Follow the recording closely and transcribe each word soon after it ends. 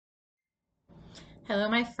Hello,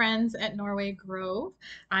 my friends at Norway Grove.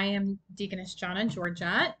 I am Deaconess Jonna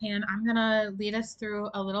Georgia, and I'm going to lead us through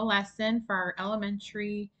a little lesson for our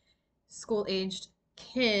elementary school aged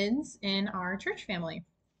kids in our church family.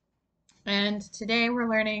 And today we're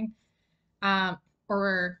learning, or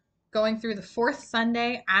we're going through the fourth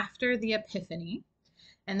Sunday after the Epiphany.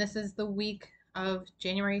 And this is the week of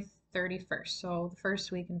January 31st, so the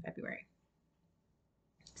first week in February.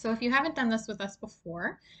 So if you haven't done this with us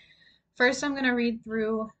before, first I'm going to read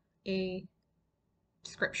through a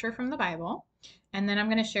scripture from the Bible, and then I'm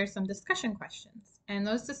going to share some discussion questions. And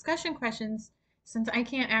those discussion questions, since I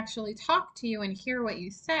can't actually talk to you and hear what you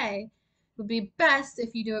say, would be best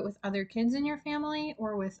if you do it with other kids in your family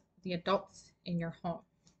or with the adults in your home.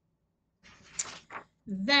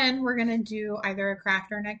 Then we're going to do either a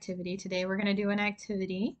craft or an activity. Today we're going to do an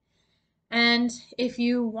activity. And if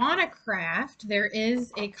you want a craft, there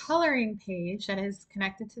is a coloring page that is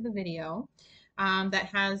connected to the video that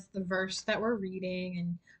has the verse that we're reading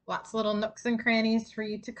and lots of little nooks and crannies for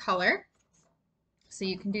you to color. So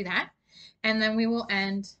you can do that. And then we will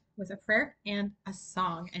end with a prayer and a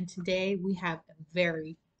song. And today we have a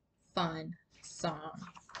very fun song.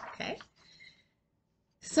 Okay.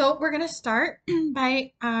 So we're going to start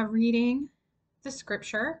by reading the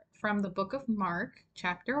scripture from the book of Mark,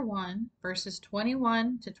 chapter 1, verses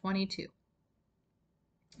 21 to 22.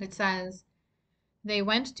 It says, "They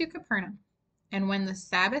went to Capernaum, and when the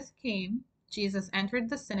Sabbath came, Jesus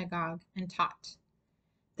entered the synagogue and taught.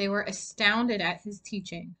 They were astounded at his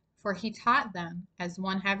teaching, for he taught them as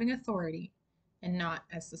one having authority and not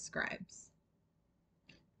as the scribes."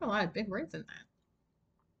 A lot of big words in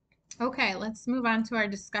that. Okay, let's move on to our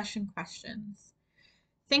discussion questions.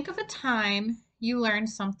 Think of a time you learned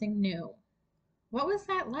something new. What was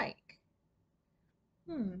that like?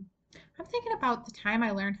 I'm thinking about the time I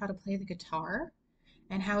learned how to play the guitar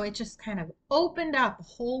and how it just kind of opened up a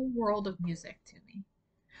whole world of music to me.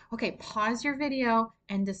 Okay, pause your video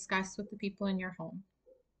and discuss with the people in your home.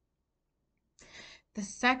 The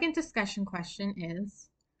second discussion question is,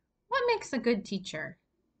 what makes a good teacher?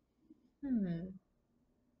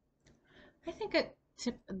 I think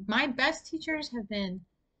my best teachers have been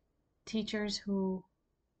teachers who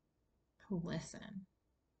listen.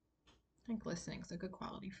 I think listening is a good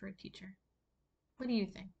quality for a teacher. What do you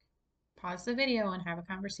think? Pause the video and have a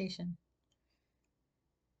conversation.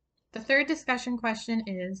 The third discussion question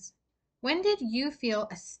is, when did you feel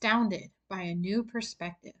astounded by a new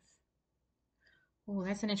perspective? Oh,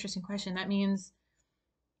 that's an interesting question. That means,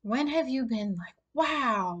 when have you been like,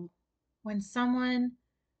 wow, when someone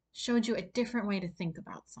showed you a different way to think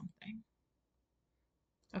about something?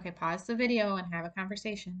 Okay, pause the video and have a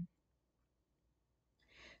conversation.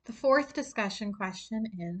 The fourth discussion question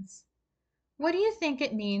is, what do you think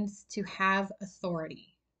it means to have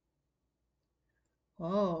authority?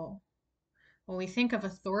 Oh, well, we think of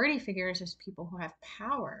authority figures as people who have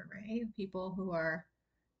power, right? People who are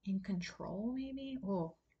in control, maybe.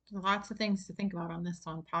 Oh, lots of things to think about on this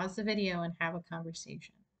one. Pause the video and have a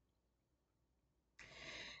conversation.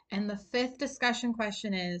 And the fifth discussion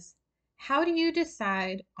question is, how do you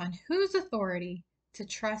decide on whose authority to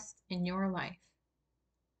trust in your life?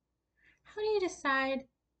 How do you decide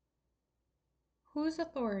whose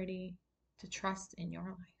authority to trust in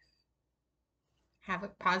your life?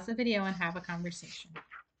 Pause the video and have a conversation.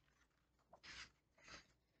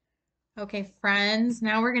 Okay, friends,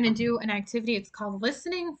 now we're going to do an activity. It's called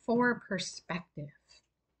Listening for Perspective.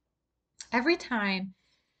 Every time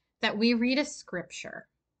that we read a scripture,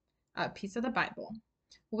 a piece of the Bible,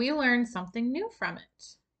 we learn something new from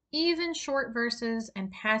it. Even short verses and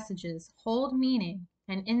passages hold meaning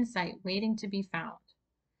and insight waiting to be found.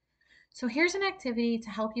 So here's an activity to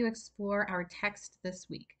help you explore our text this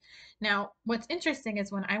week. Now, what's interesting is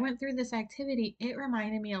when I went through this activity, it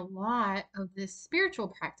reminded me a lot of this spiritual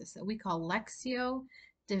practice that we call Lectio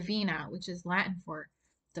Divina, which is Latin for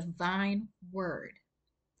divine word.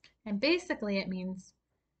 And basically it means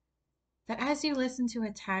that as you listen to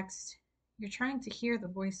a text, you're trying to hear the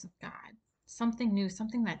voice of God, something new,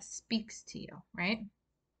 something that speaks to you, right?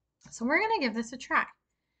 So we're going to give this a try.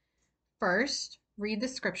 First, read the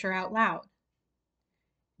scripture out loud.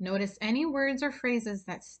 Notice any words or phrases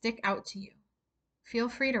that stick out to you. Feel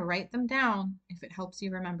free to write them down if it helps you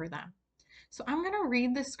remember them. So I'm going to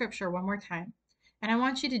read the scripture one more time, and I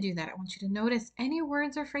want you to do that. I want you to notice any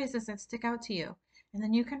words or phrases that stick out to you, and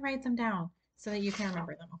then you can write them down so that you can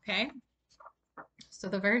remember them, okay? So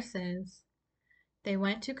the verse is, they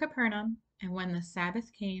went to Capernaum, and when the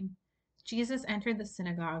Sabbath came, Jesus entered the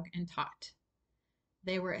synagogue and taught.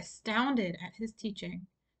 They were astounded at his teaching,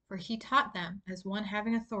 for he taught them as one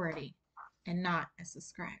having authority and not as the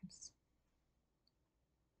scribes.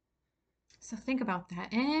 So think about that.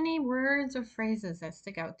 Any words or phrases that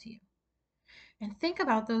stick out to you. And think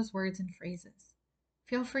about those words and phrases.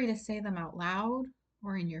 Feel free to say them out loud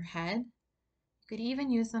or in your head. You could even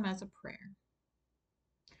use them as a prayer.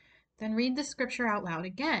 Then read the scripture out loud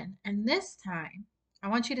again. And this time, I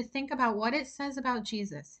want you to think about what it says about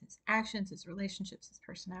Jesus, his actions, his relationships, his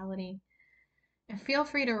personality. And feel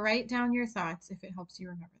free to write down your thoughts if it helps you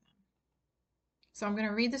remember them. So I'm going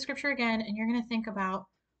to read the scripture again, and you're going to think about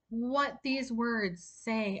what these words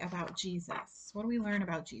say about Jesus. What do we learn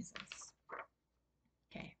about Jesus?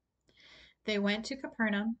 Okay. They went to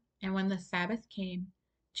Capernaum, and when the Sabbath came,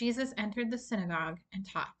 Jesus entered the synagogue and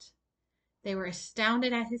taught. They were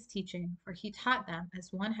astounded at his teaching, for he taught them as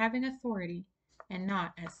one having authority and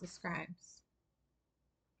not as the scribes.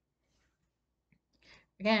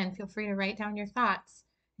 Again, feel free to write down your thoughts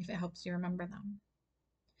if it helps you remember them.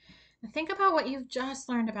 And think about what you've just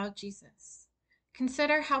learned about Jesus.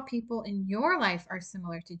 Consider how people in your life are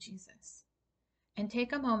similar to Jesus, and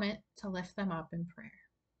take a moment to lift them up in prayer.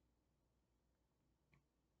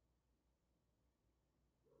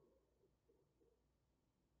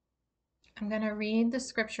 I'm going to read the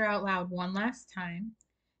scripture out loud one last time,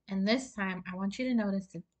 and this time I want you to notice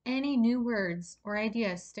if any new words or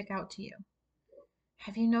ideas stick out to you.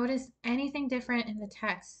 Have you noticed anything different in the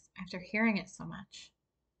text after hearing it so much?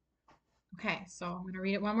 Okay, so I'm going to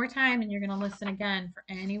read it one more time, and you're going to listen again for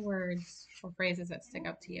any words or phrases that stick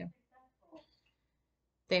out to you.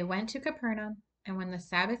 They went to Capernaum, and when the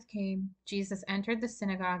Sabbath came, Jesus entered the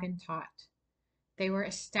synagogue and taught. They were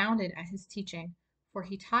astounded at his teaching, for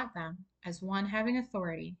he taught them as one having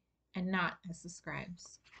authority and not as the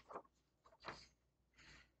scribes.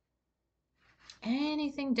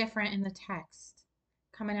 Anything different in the text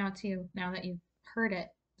coming out to you now that you've heard it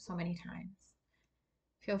so many times?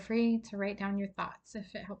 Feel free to write down your thoughts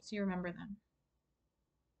if it helps you remember them.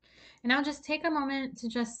 And now just take a moment to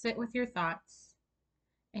just sit with your thoughts,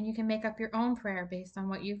 and you can make up your own prayer based on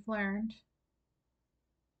what you've learned,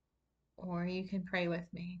 or you can pray with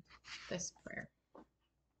me this prayer.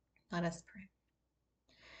 Let us pray.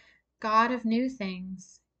 God of new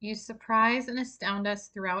things, you surprise and astound us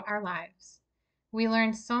throughout our lives. We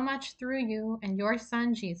learn so much through you and your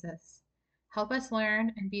Son, Jesus. Help us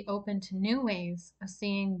learn and be open to new ways of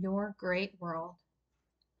seeing your great world.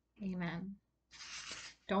 Amen.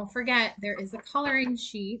 Don't forget, there is a coloring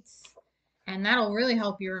sheet, and that'll really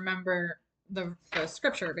help you remember the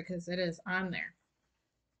scripture because it is on there.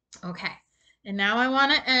 Okay, and now I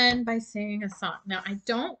want to end by singing a song. Now, I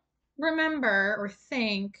don't remember or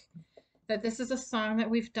think that this is a song that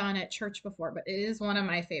we've done at church before, but it is one of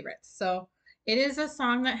my favorites. So it is a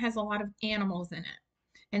song that has a lot of animals in it.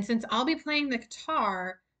 And since I'll be playing the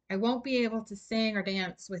guitar, I won't be able to sing or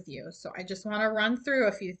dance with you. So I just want to run through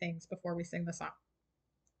a few things before we sing the song.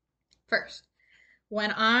 First,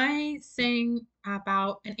 when I sing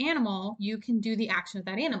about an animal, you can do the action of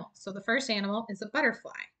that animal. So the first animal is a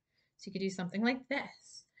butterfly. So you could do something like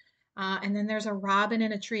this. And then there's a robin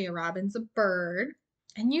in a tree. A robin's a bird.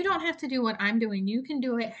 And you don't have to do what I'm doing. You can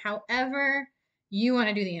do it however you want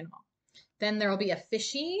to do the animal. Then there will be a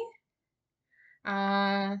fishy.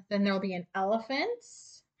 Then there will be an elephant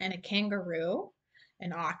and a kangaroo,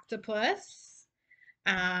 an octopus,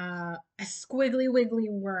 a squiggly wiggly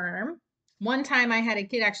worm. One time I had a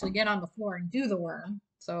kid actually get on the floor and do the worm.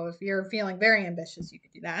 So if you're feeling very ambitious, you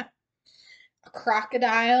could do that. A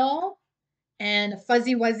crocodile and a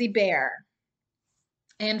fuzzy wuzzy bear.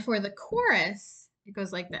 And for the chorus, it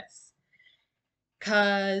goes like this.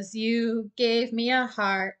 'Cause you gave me a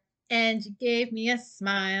heart and you gave me a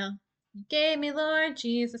smile. You gave me Lord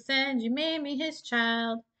Jesus and you made me his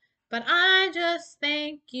child. But I just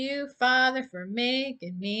thank you, Father, for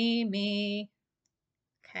making me me.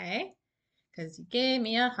 Okay? 'Cause you gave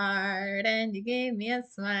me a heart and you gave me a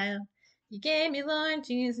smile. You gave me Lord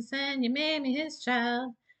Jesus and you made me his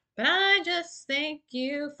child. But I just thank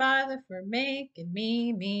you, Father, for making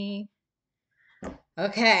me me.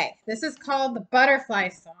 Okay, this is called the Butterfly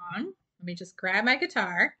Song. Let me just grab my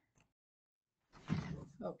guitar.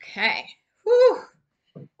 Okay, whew,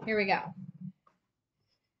 here we go.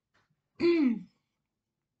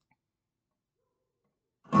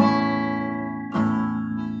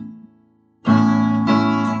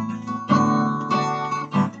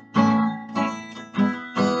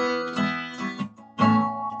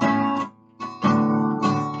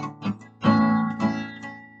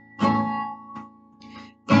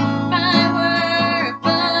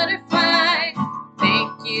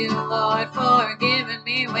 Lord, for giving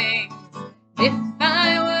me wings. If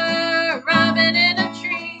I were a robin in a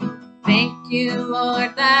tree, thank you,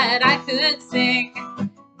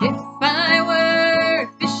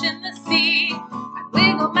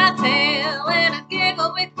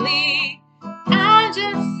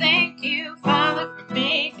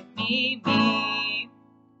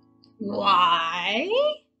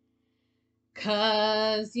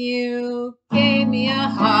 'Cause you gave me a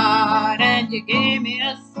heart and you gave me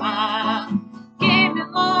a smile. Gave me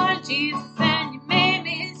Lord Jesus and you made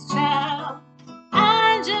me his child.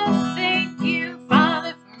 I just thank you,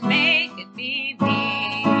 Father, for making me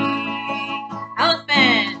me.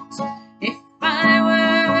 Elephant. If I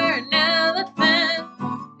were an elephant,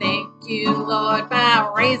 thank you, Lord,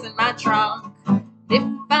 by raising my trunk. If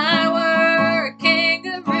I were a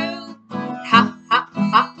kangaroo, hop, hop,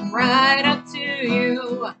 hop right up to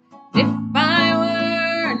you. If I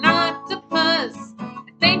were an octopus,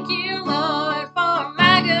 thank you, Lord, for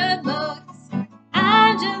my good looks.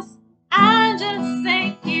 I just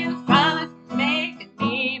thank you, Father, for making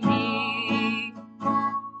me me.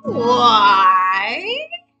 Why?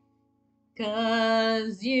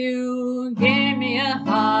 'Cause you gave me a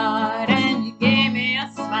heart and you gave me a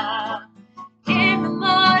smile. Gave me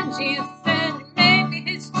Lord Jesus and you made me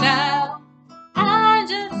his child. I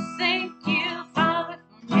just thank you, Father,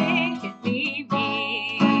 for making me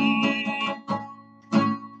me.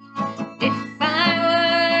 If I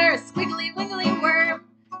were a squiggly wiggly worm,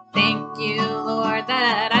 thank you, Lord,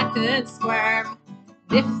 that I could squirm.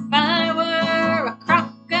 If I were a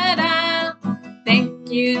crocodile, thank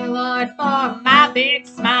you, Lord, for my big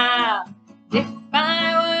smile. If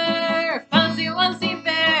I were a fuzzy wuzzy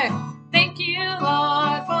bear, thank you,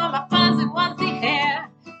 Lord, for my fuzzy wuzzy hair.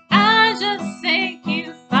 I just thank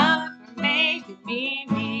you, Father, for making me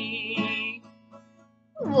me.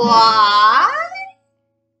 Why?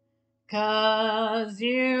 'Cause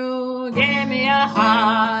you gave me a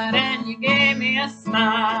heart and you gave me a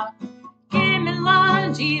smile. Gave me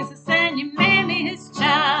Lord Jesus and you made me his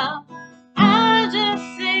child. I just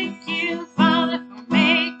thank you, Father, for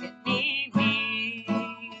making me me.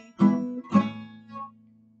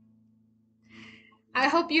 I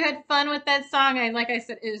hope you had fun with that song. Like I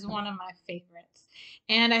said, it is one of my favorites.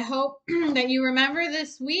 And I hope that you remember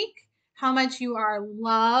this week how much you are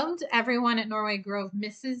loved. Everyone at Norway Grove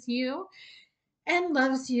misses you and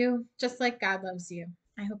loves you just like God loves you.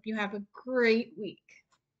 I hope you have a great week.